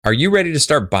Are you ready to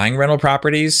start buying rental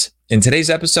properties? In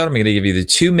today's episode, I'm going to give you the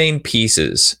two main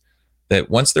pieces that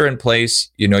once they're in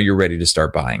place, you know you're ready to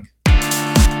start buying.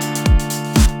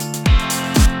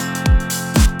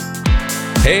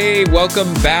 Hey,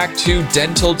 welcome back to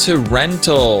Dental to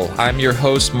Rental. I'm your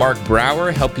host, Mark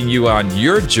Brower, helping you on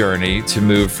your journey to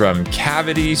move from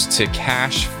cavities to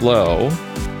cash flow.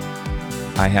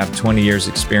 I have 20 years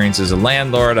experience as a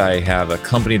landlord. I have a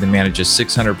company that manages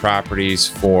 600 properties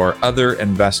for other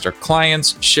investor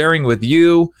clients, sharing with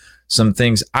you some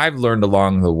things I've learned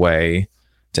along the way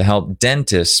to help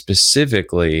dentists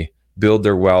specifically build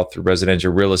their wealth through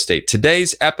residential real estate.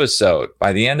 Today's episode,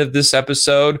 by the end of this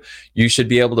episode, you should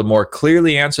be able to more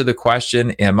clearly answer the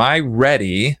question, am I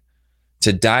ready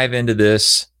to dive into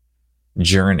this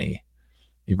journey?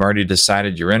 You've already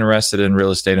decided you're interested in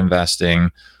real estate investing.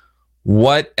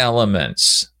 What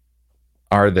elements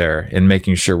are there in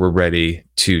making sure we're ready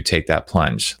to take that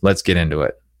plunge? Let's get into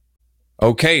it.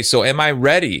 Okay, so am I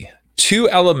ready? Two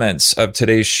elements of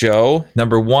today's show.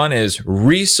 Number one is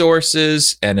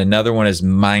resources, and another one is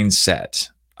mindset.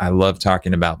 I love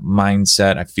talking about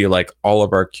mindset. I feel like all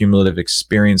of our cumulative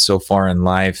experience so far in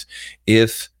life,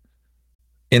 if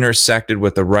intersected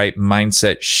with the right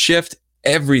mindset shift,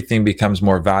 everything becomes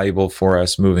more valuable for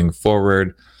us moving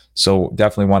forward. So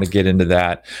definitely want to get into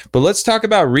that. But let's talk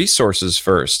about resources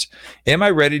first. Am I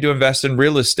ready to invest in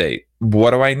real estate?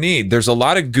 What do I need? There's a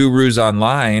lot of gurus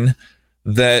online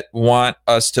that want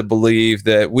us to believe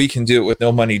that we can do it with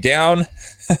no money down,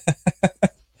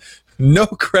 no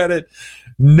credit,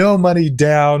 no money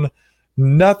down,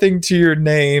 nothing to your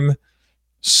name,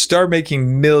 start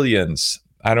making millions.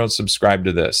 I don't subscribe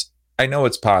to this. I know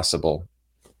it's possible.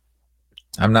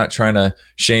 I'm not trying to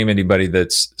shame anybody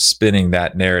that's spinning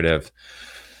that narrative.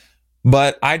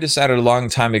 But I decided a long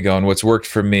time ago, and what's worked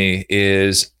for me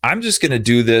is I'm just going to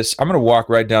do this. I'm going to walk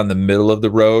right down the middle of the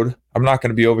road. I'm not going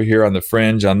to be over here on the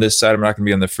fringe on this side. I'm not going to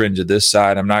be on the fringe of this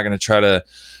side. I'm not going to try to,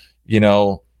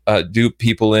 dupe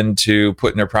people into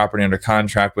putting their property under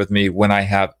contract with me when I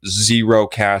have zero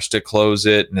cash to close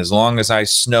it. And as long as I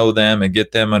snow them and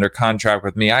get them under contract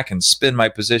with me, I can spin my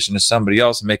position to somebody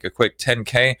else and make a quick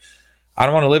 10K. I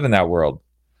don't want to live in that world.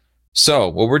 So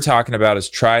what we're talking about is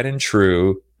tried and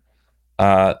true,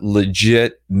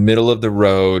 legit, middle of the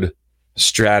road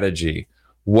strategy.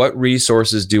 What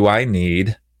resources do I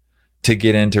need to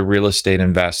get into real estate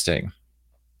investing?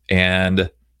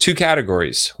 And two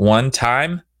categories. One,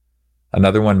 time.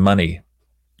 Another one, money.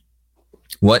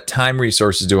 What time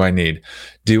resources do I need?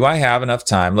 Do I have enough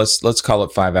time? Let's call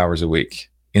it 5 hours a week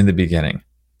in the beginning.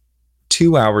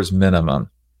 2 hours minimum,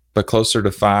 but closer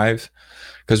to 5.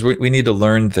 Because we need to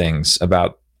learn things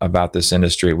about this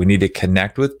industry. We need to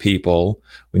connect with people.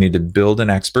 We need to build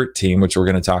an expert team, which we're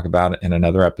going to talk about in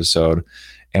another episode.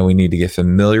 And we need to get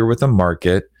familiar with the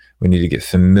market. We need to get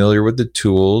familiar with the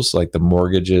tools like the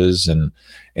mortgages, and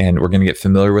we're going to get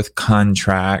familiar with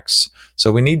contracts.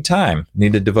 So we need time. We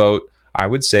need to devote, I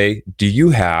would say, do you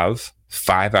have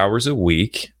 5 hours a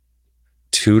week,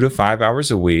 2 to 5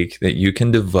 hours a week that you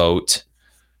can devote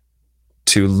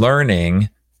to learning,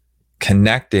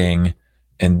 connecting,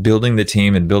 and building the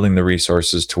team and building the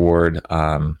resources toward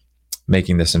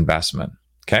making this investment?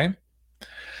 Okay.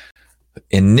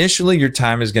 Initially, your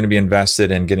time is going to be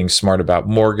invested in getting smart about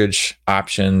mortgage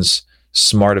options,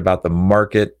 smart about the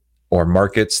market or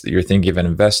markets that you're thinking of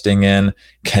investing in,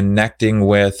 connecting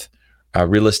with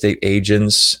real estate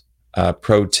agents.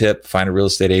 Pro tip, find a real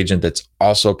estate agent that's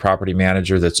also a property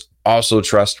manager, that's also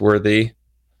trustworthy.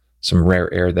 Some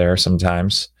rare air there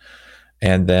sometimes.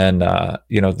 And then,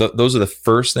 those are the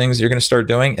first things you're going to start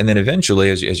doing. And then eventually,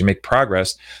 as you make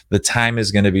progress, the time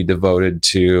is going to be devoted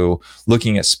to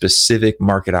looking at specific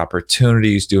market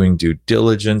opportunities, doing due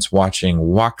diligence, watching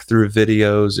walkthrough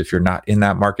videos. If you're not in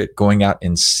that market, going out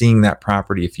and seeing that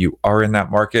property. If you are in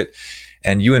that market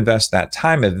and you invest that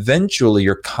time, eventually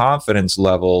your confidence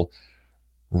level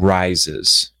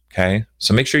rises. Okay.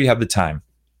 So make sure you have the time.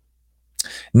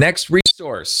 Next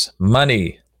resource,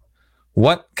 money.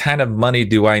 What kind of money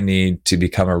do I need to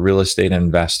become a real estate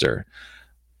investor?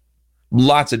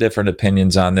 Lots of different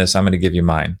opinions on this. I'm going to give you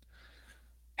mine.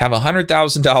 Have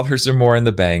 $100,000 or more in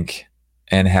the bank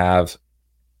and have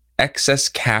excess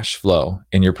cash flow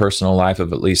in your personal life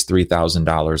of at least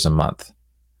 $3,000 a month.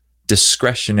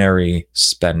 Discretionary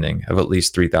spending of at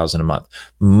least $3,000 a month.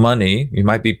 Money, you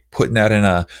might be putting that in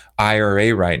a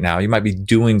IRA right now. You might be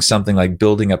doing something like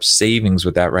building up savings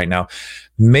with that right now.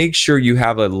 Make sure you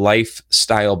have a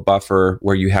lifestyle buffer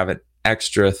where you have an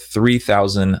extra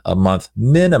 $3,000 a month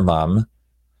minimum,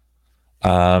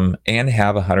 and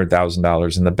have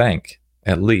 $100,000 in the bank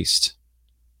at least.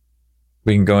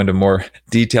 We can go into more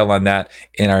detail on that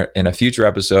in a future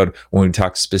episode when we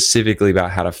talk specifically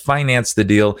about how to finance the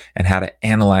deal and how to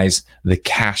analyze the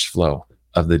cash flow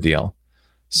of the deal.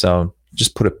 So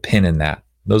just put a pin in that.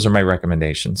 Those are my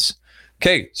recommendations.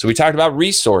 Okay, so we talked about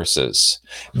resources.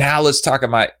 Now let's talk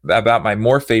about my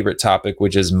more favorite topic,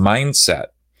 which is mindset.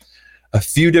 A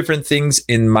few different things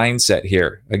in mindset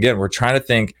here. Again, we're trying to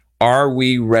think, are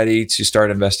we ready to start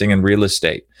investing in real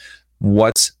estate?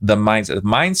 What's the mindset? The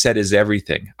mindset is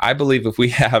everything. I believe if we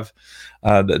have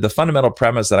the fundamental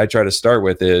premise that I try to start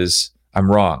with is I'm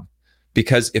wrong.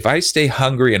 Because if I stay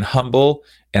hungry and humble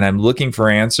and I'm looking for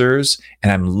answers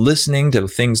and I'm listening to the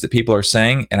things that people are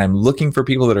saying and I'm looking for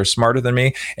people that are smarter than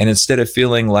me, and instead of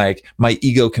feeling like my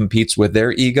ego competes with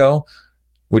their ego,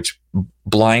 which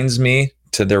blinds me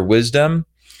to their wisdom,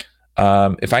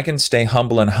 if I can stay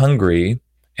humble and hungry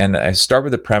and I start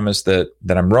with the premise that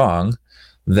I'm wrong,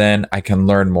 then I can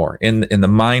learn more. In the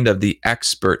mind of the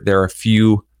expert, there are a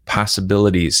few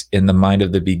possibilities. In the mind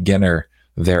of the beginner,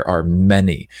 there are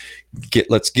many.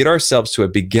 Let's get ourselves to a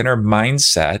beginner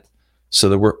mindset so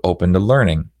that we're open to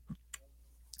learning.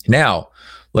 Now,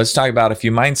 let's talk about a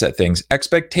few mindset things.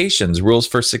 Expectations, rules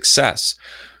for success.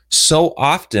 So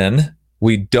often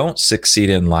we don't succeed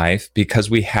in life because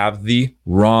we have the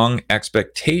wrong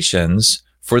expectations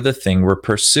for the thing we're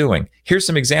pursuing. Here's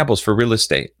some examples for real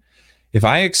estate. If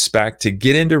I expect to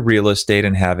get into real estate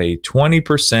and have a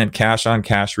 20% cash on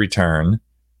cash return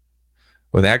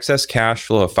with excess cash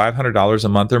flow of $500 a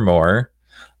month or more,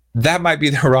 that might be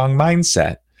the wrong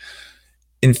mindset.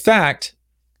 In fact,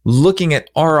 looking at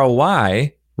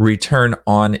ROI, return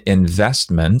on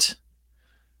investment,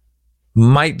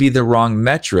 might be the wrong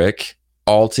metric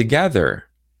altogether.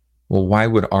 Well, why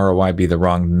would ROI be the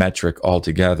wrong metric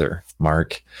altogether,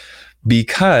 Mark?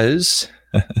 Because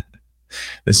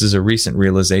this is a recent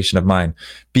realization of mine.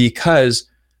 Because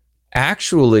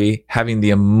actually having the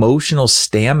emotional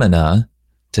stamina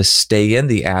to stay in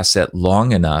the asset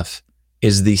long enough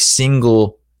is the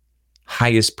single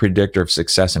highest predictor of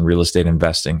success in real estate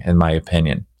investing, in my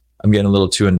opinion. I'm getting a little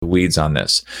too in the weeds on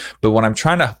this, but what I'm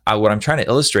trying to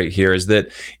illustrate here is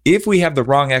that if we have the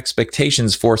wrong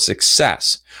expectations for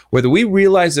success, whether we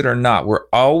realize it or not, we're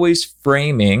always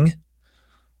framing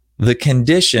the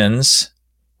conditions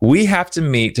we have to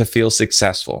meet to feel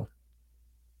successful.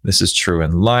 This is true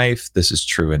in life. This is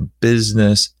true in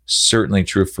business, certainly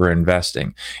true for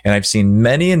investing. And I've seen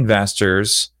many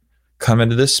investors come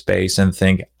into this space and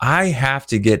think, I have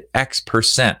to get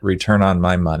X% return on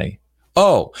my money.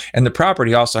 Oh, and the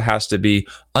property also has to be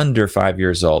under 5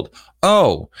 years old.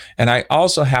 Oh, and I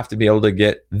also have to be able to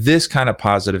get this kind of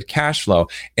positive cash flow.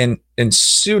 And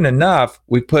soon enough,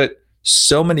 we put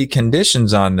so many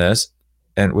conditions on this,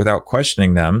 and without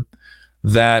questioning them,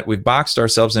 that we've boxed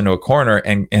ourselves into a corner,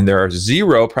 and there are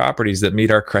zero properties that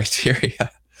meet our criteria.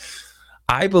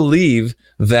 I believe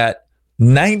that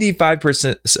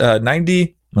 95%,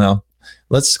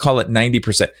 let's call it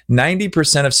 90%.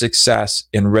 90% of success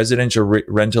in residential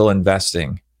rental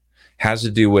investing has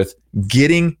to do with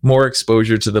getting more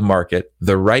exposure to the market,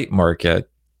 the right market,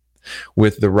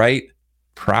 with the right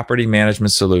property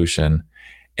management solution,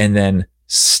 and then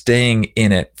staying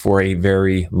in it for a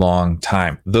very long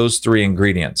time. Those three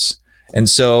ingredients. And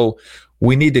so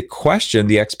we need to question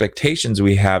the expectations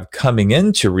we have coming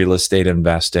into real estate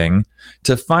investing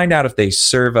to find out if they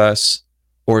serve us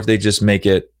or if they just make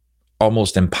it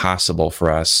almost impossible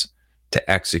for us to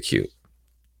execute.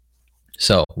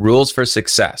 So, rules for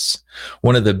success.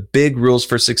 One of the big rules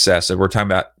for success, and we're talking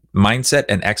about mindset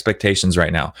and expectations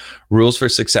right now. Rules for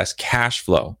success, cash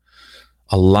flow.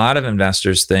 A lot of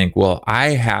investors think, well, I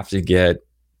have to get,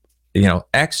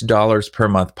 X dollars per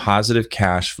month positive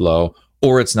cash flow,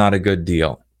 or it's not a good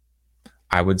deal.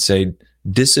 I would say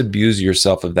disabuse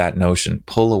yourself of that notion.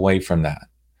 Pull away from that,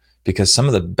 because some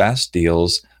of the best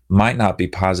deals might not be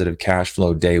positive cash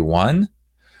flow day one,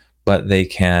 but they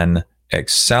can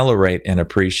accelerate in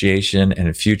appreciation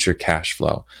and future cash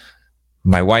flow.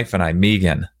 My wife and I,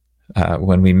 Megan,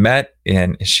 when we met,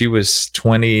 and she was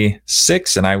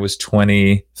 26 and I was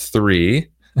 23,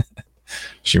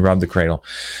 she robbed the cradle.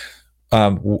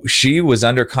 She was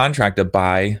under contract to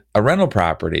buy a rental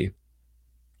property.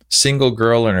 Single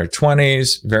girl in her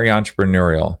 20s, very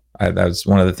entrepreneurial. That was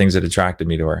one of the things that attracted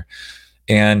me to her.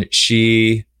 And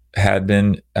she had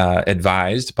been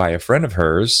advised by a friend of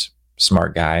hers,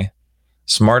 smart guy,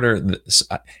 smarter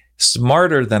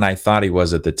than I thought he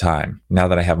was at the time, now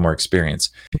that I have more experience.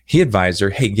 He advised her,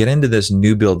 hey, get into this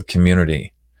new build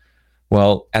community.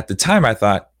 Well, at the time I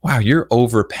thought, wow, you're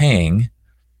overpaying.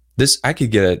 I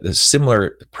could get a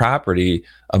similar property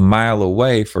a mile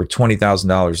away for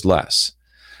 $20,000 less.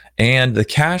 and the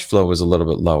cash flow was a little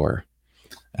bit lower.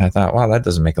 And I thought, wow, that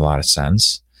doesn't make a lot of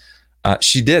sense.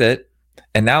 She did it.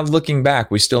 And now looking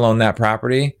back, we still own that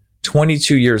property.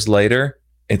 22 years later,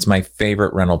 it's my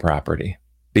favorite rental property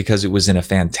because it was in a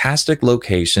fantastic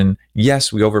location.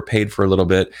 Yes, we overpaid for a little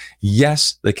bit.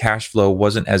 Yes, the cash flow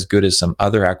wasn't as good as some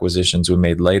other acquisitions we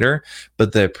made later,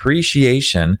 but the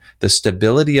appreciation, the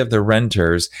stability of the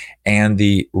renters, and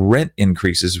the rent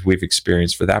increases we've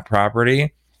experienced for that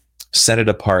property set it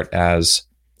apart as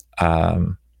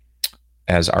our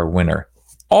winner.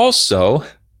 Also,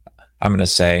 I'm going to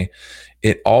say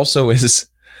it also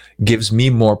gives me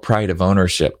more pride of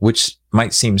ownership, which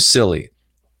might seem silly,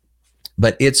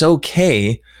 but it's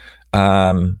okay.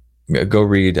 Go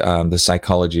read The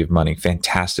Psychology of Money.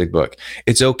 Fantastic book.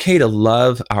 It's okay to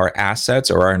love our assets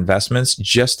or our investments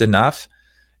just enough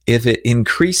if it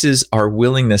increases our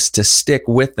willingness to stick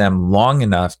with them long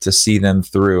enough to see them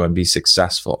through and be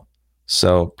successful.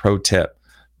 So, pro tip,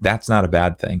 that's not a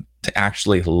bad thing, to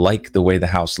actually like the way the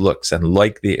house looks and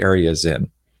like the areas in.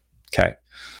 Okay.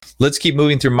 Let's keep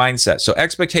moving through mindset. So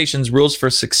expectations, rules for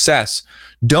success.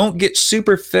 Don't get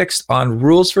super fixed on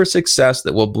rules for success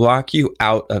that will block you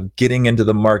out of getting into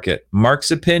the market.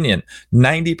 Mark's opinion,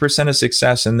 90% of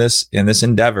success in this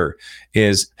endeavor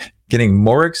is getting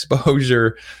more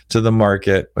exposure to the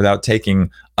market without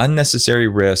taking unnecessary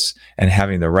risks and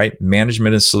having the right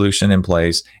management and solution in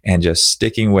place and just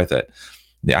sticking with it.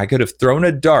 I could have thrown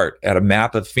a dart at a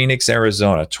map of Phoenix,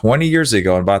 Arizona 20 years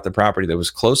ago and bought the property that was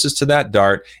closest to that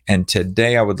dart. And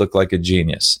today I would look like a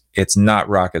genius. It's not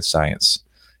rocket science.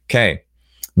 Okay.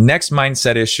 Next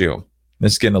mindset issue.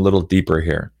 This is getting a little deeper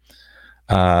here.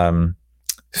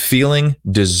 Feeling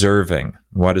deserving.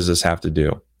 What does this have to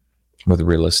do with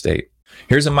real estate?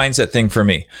 Here's a mindset thing for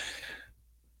me.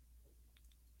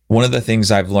 One of the things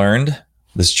I've learned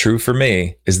that's true for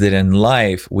me is that in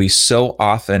life, we so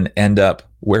often end up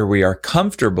where we are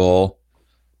comfortable,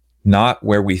 not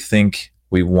where we think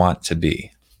we want to be.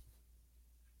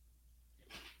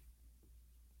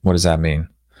 What does that mean?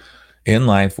 In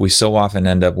life, we so often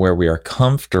end up where we are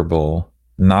comfortable,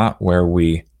 not where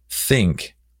we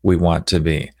think we want to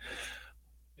be.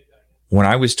 When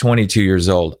I was 22 years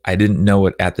old, I didn't know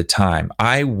it at the time.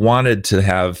 I wanted to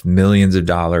have millions of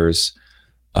dollars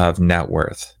of net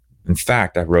worth. In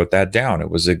fact, I wrote that down.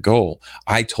 It was a goal.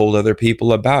 I told other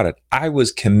people about it. I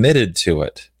was committed to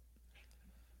it.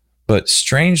 But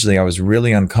strangely, I was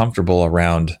really uncomfortable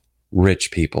around rich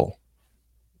people.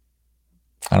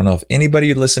 I don't know if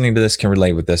anybody listening to this can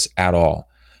relate with this at all.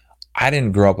 I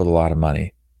didn't grow up with a lot of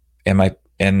money. In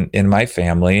my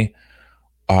family,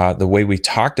 the way we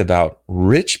talked about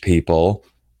rich people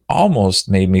almost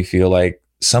made me feel like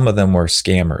some of them were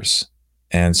scammers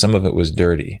and some of it was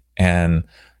dirty. And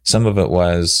some of it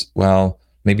was, well,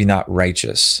 maybe not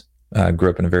righteous. Grew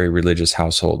up in a very religious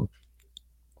household.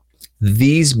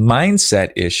 These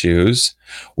mindset issues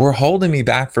were holding me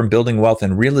back from building wealth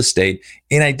in real estate,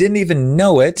 and I didn't even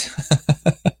know it.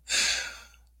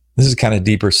 This is kind of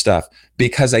deeper stuff,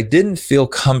 because I didn't feel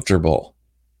comfortable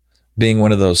being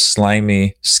one of those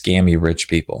slimy, scammy rich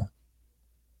people.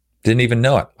 Didn't even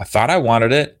know it. I thought I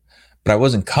wanted it, but I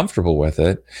wasn't comfortable with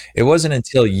it. It wasn't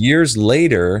until years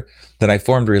later that I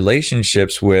formed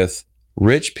relationships with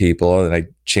rich people and I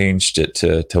changed it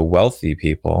to wealthy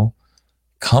people,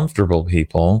 comfortable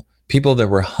people, people that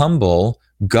were humble,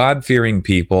 God-fearing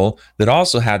people that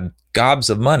also had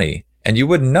gobs of money, and you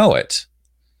wouldn't know it.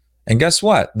 And guess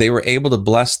what? They were able to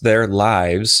bless their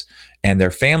lives and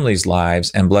their families' lives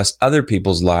and bless other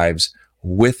people's lives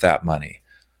with that money.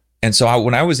 And so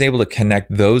when I was able to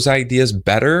connect those ideas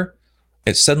better,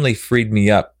 it suddenly freed me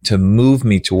up to move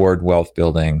me toward wealth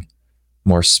building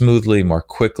more smoothly, more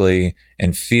quickly,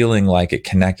 and feeling like it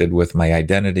connected with my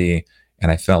identity,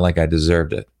 and I felt like I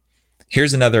deserved it.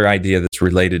 Here's another idea that's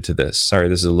related to this. Sorry,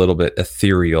 this is a little bit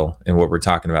ethereal in what we're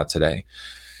talking about today.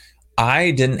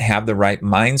 I didn't have the right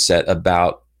mindset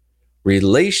about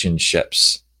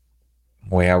relationships.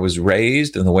 The way I was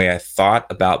raised and the way I thought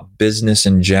about business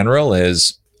in general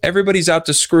is everybody's out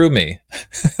to screw me.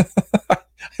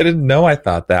 I didn't know I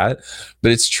thought that,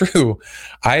 but it's true.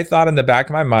 I thought in the back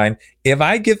of my mind, if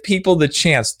I give people the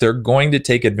chance, they're going to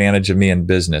take advantage of me in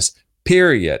business,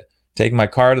 period. Take my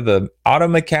car to the auto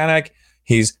mechanic.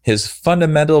 His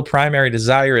fundamental primary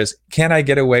desire is, can I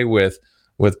get away with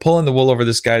pulling the wool over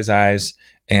this guy's eyes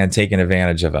and taking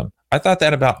advantage of him? I thought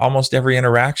that about almost every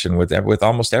interaction with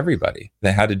almost everybody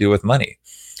that had to do with money.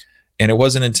 And it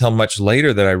wasn't until much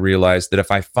later that I realized that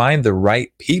if I find the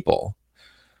right people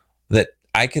that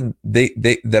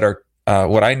that are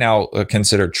what I now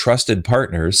consider trusted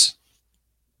partners,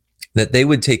 that they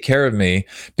would take care of me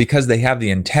because they have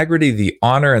the integrity, the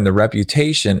honor, and the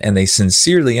reputation, and they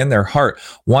sincerely in their heart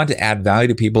want to add value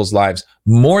to people's lives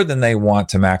more than they want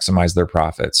to maximize their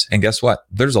profits. And guess what?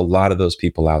 There's a lot of those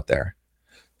people out there.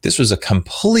 This was a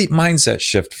complete mindset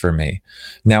shift for me.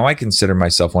 Now I consider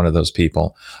myself one of those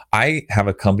people. I have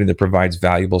a company that provides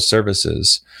valuable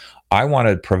services. I want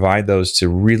to provide those to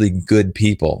really good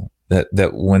people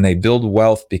that when they build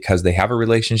wealth because they have a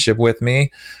relationship with me,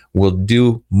 will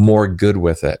do more good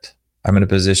with it. I'm in a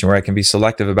position where I can be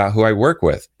selective about who I work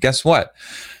with. Guess what?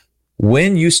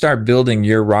 When you start building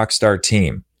your rockstar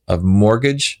team of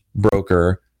mortgage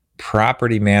broker,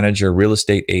 property manager, real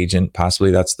estate agent, possibly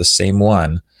that's the same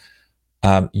one,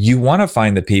 you want to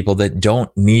find the people that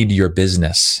don't need your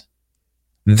business.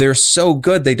 They're so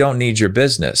good, they don't need your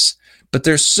business, but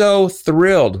they're so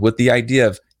thrilled with the idea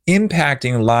of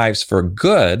impacting lives for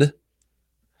good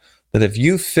that if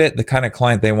you fit the kind of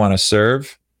client they want to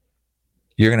serve,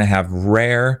 you're going to have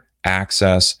rare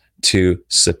access to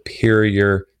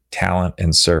superior talent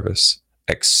and service,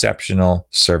 exceptional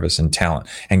service and talent.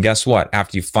 And guess what?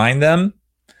 After you find them,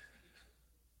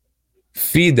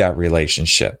 feed that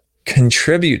relationship,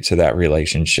 contribute to that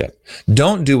relationship.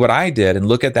 Don't do what I did and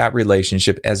look at that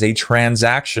relationship as a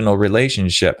transactional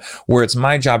relationship where it's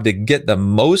my job to get the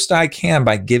most I can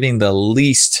by giving the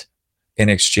least in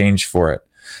exchange for it.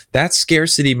 That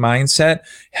scarcity mindset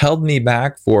held me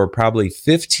back for probably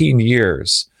 15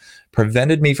 years,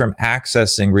 prevented me from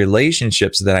accessing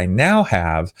relationships that I now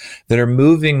have that are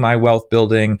moving my wealth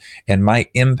building and my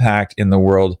impact in the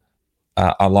world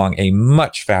along a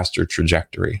much faster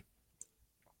trajectory.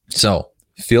 So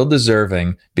feel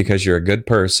deserving because you're a good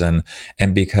person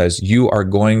and because you are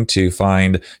going to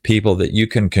find people that you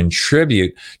can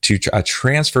contribute to a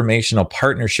transformational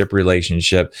partnership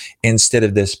relationship instead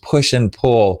of this push and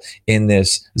pull in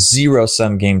this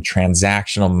zero-sum game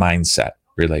transactional mindset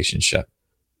relationship.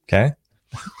 Okay?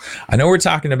 I know we're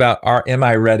talking about am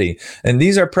I ready? And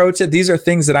these are pro tips. These are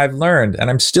things that I've learned and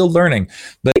I'm still learning.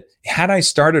 But had I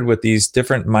started with these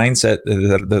different mindset,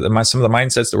 some of the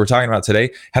mindsets that we're talking about today,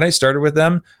 had I started with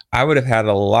them, I would have had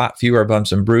a lot fewer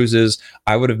bumps and bruises.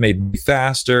 I would have made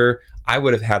faster. I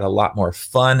would have had a lot more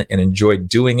fun and enjoyed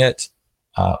doing it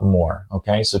more.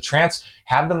 Okay. So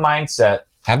have the mindset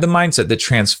that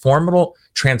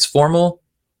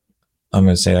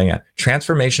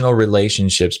transformational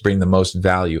relationships bring the most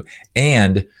value,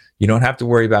 and you don't have to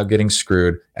worry about getting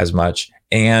screwed as much,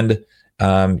 and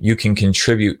you can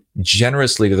contribute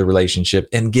generously to the relationship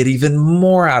and get even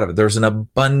more out of it. There's an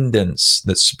abundance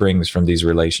that springs from these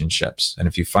relationships, and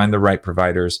if you find the right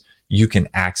providers, you can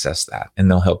access that,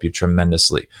 and they'll help you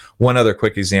tremendously. One other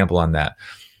quick example on that: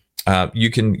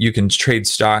 you can trade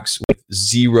stocks with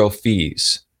zero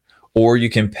fees, or you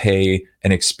can pay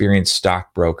an experienced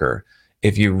stockbroker.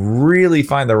 If you really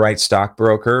find the right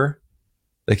stockbroker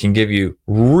that can give you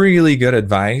really good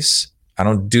advice, I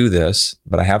don't do this,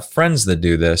 but I have friends that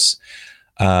do this.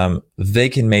 They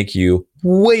can make you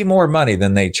way more money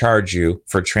than they charge you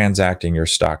for transacting your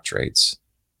stock trades.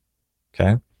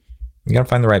 Okay. You got to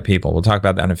find the right people. We'll talk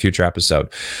about that in a future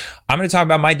episode. I'm going to talk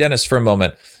about my dentist for a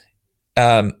moment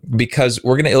because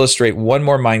we're going to illustrate one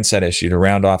more mindset issue to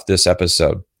round off this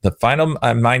episode. The final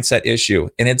mindset issue,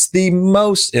 and it's the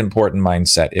most important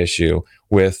mindset issue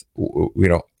with,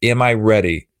 am I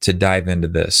ready to dive into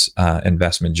this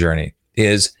investment journey,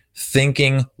 is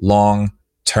thinking long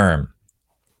term.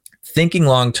 Thinking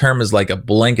long term is like a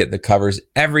blanket that covers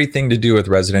everything to do with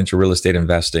residential real estate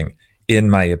investing,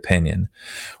 in my opinion.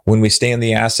 When we stay in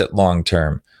the asset long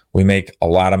term, we make a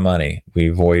lot of money. We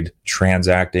avoid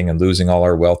transacting and losing all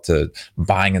our wealth to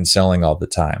buying and selling all the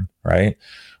time, right?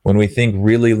 When we think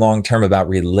really long term about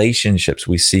relationships,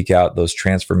 we seek out those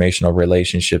transformational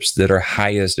relationships that are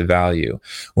highest value.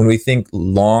 When we think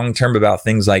long term about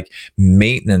things like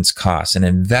maintenance costs and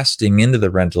investing into the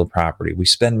rental property, we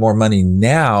spend more money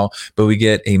now, but we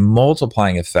get a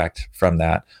multiplying effect from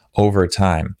that over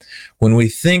time. When we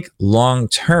think long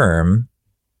term,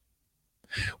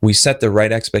 we set the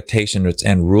right expectations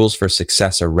and rules for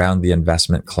success around the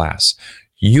investment class.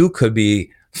 You could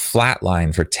be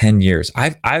flatline for 10 years.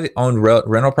 I've owned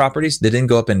rental properties that didn't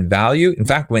go up in value. In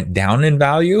fact, went down in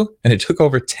value, and it took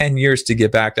over 10 years to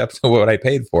get back up to what I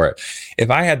paid for it. If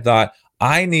I had thought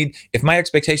if my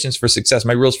expectations for success,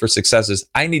 my rules for success is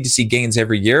I need to see gains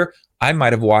every year, I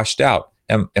might have washed out.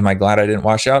 Am I glad I didn't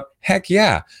wash out? Heck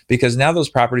yeah, because now those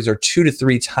properties are 2 to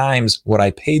 3 times what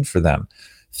I paid for them.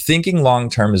 Thinking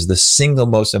long-term is the single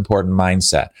most important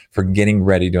mindset for getting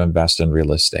ready to invest in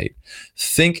real estate.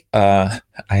 I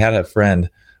had a friend,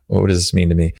 what does this mean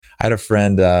to me? I had a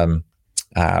friend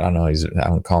I don't know, I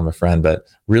don't call him a friend, but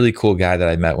really cool guy that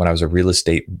I met when I was a real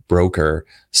estate broker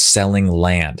selling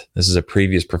land. This is a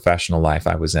previous professional life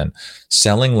I was in,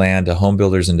 selling land to home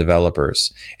builders and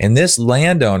developers. And this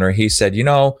landowner, he said,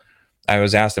 I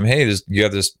was asked him, hey, you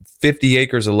have this 50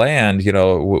 acres of land, when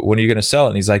are you going to sell it?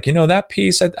 And he's like, that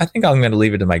piece, I think I'm going to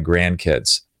leave it to my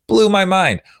grandkids. Blew my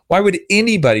mind. Why would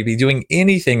anybody be doing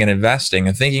anything in investing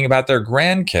and thinking about their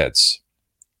grandkids?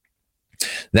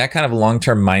 That kind of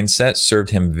long-term mindset served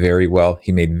him very well.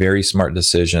 He made very smart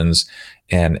decisions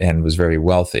and was very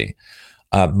wealthy.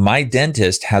 My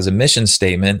dentist has a mission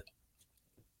statement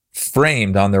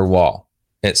framed on their wall.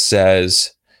 It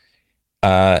says,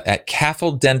 at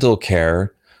Cathel Dental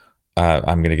Care,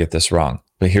 I'm going to get this wrong,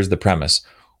 but here's the premise.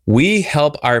 We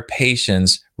help our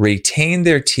patients retain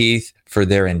their teeth for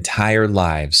their entire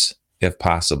lives, if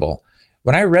possible.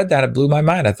 When I read that, it blew my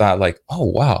mind. I thought oh,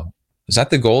 wow, is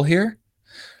that the goal here?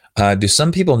 Do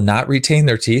some people not retain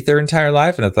their teeth their entire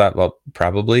life? And I thought, well,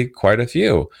 probably quite a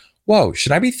few. Whoa,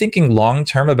 should I be thinking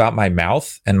long-term about my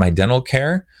mouth and my dental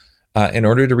care in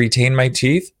order to retain my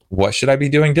teeth? What should I be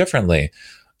doing differently?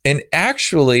 And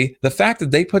actually, the fact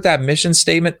that they put that mission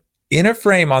statement in a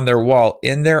frame on their wall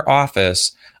in their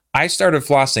office, I started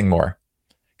flossing more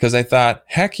because I thought,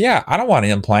 heck yeah, I don't want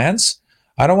implants.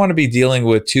 I don't want to be dealing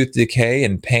with tooth decay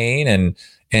and pain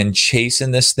and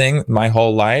chasing this thing my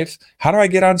whole life. How do I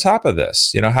get on top of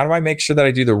this? How do I make sure that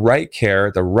I do the right care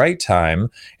at the right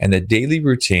time and the daily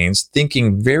routines,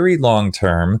 thinking very long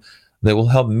term that will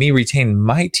help me retain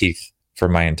my teeth for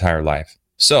my entire life?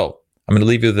 So I'm going to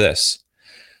leave you with this.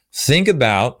 Think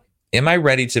about, am I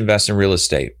ready to invest in real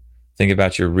estate? Think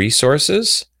about your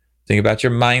resources. Think about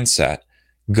your mindset.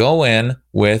 Go in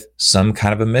with some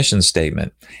kind of a mission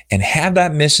statement and have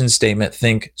that mission statement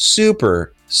think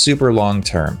super, super long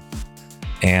term.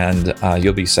 And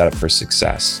you'll be set up for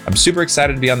success. I'm super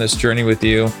excited to be on this journey with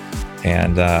you.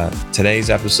 And today's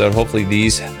episode, hopefully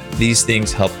these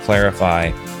things help clarify,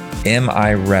 am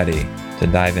I ready to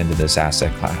dive into this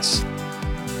asset class?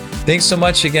 Thanks so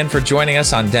much again for joining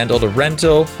us on Dental to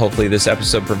Rental. Hopefully this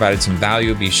episode provided some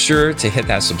value. Be sure to hit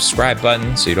that subscribe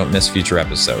button so you don't miss future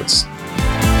episodes.